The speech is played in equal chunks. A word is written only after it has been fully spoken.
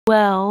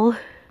Well,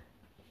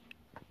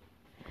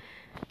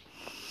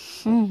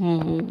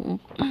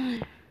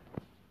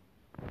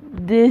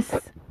 this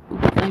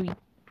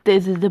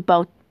this is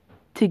about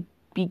to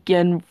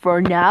begin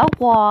for now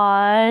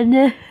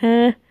on.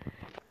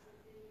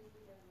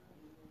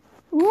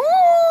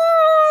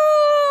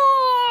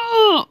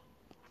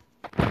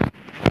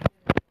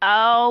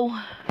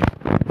 Ow.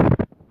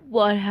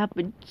 What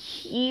happened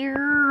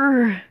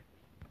here?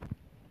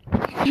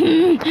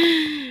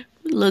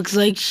 Looks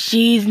like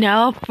she's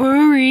now a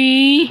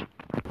furry.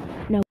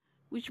 No.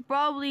 I should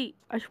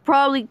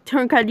probably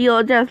turn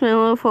Candela, Jasmine, and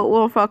Littlefoot,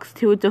 Wolf Fox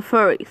 2 into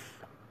furries.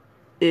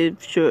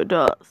 It sure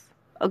does.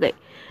 Okay,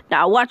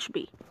 now watch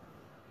me.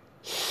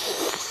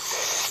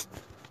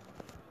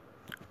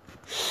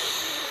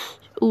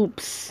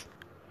 Oops.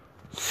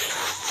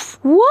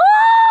 Whoa!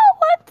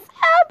 What's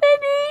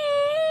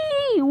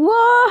happening?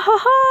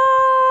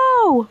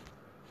 Whoa!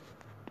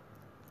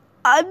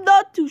 I'm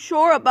not too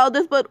sure about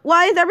this, but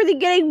why is everything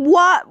getting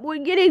what? We're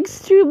getting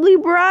extremely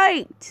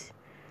bright.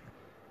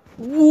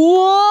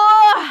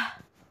 Whoa!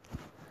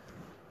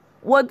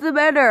 What's the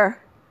matter?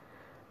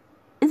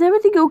 Is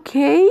everything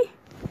okay?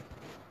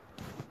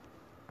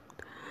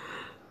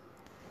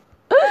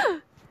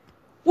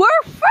 We're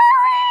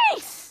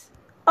furries!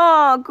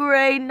 Oh,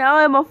 great. Now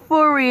I'm a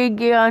furry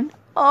again.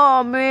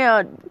 Oh,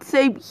 man.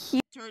 Same here.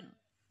 Turn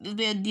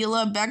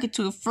Candela back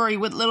into a furry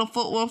with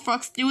Littlefoot, Wolf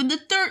Fox doing the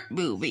third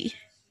movie.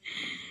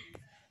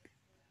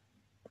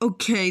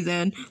 Okay,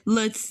 then.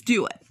 Let's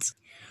do it.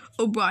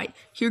 Alright,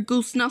 here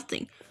goes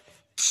nothing.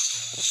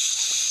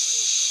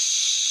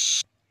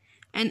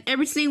 And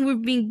everything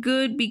would be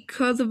good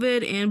because of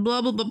it, and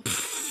blah blah blah.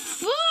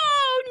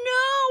 Oh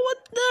no,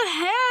 what the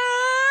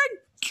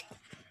heck?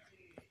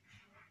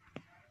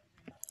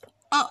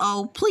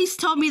 Uh-oh, please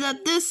tell me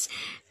that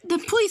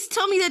please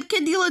tell me that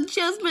Candela,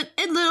 Jasmine,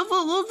 and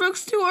Littlefoot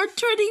Wolfrox 2 are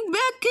turning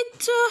back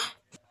into...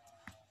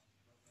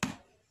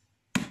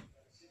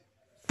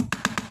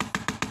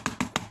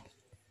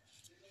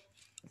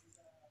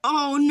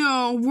 Oh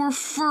no, we're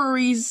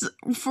furries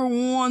for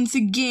once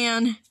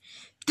again.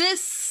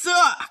 This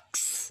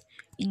sucks!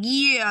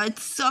 Yeah, it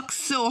sucks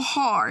so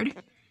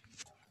hard.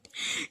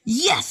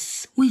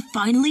 Yes! We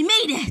finally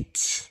made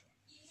it!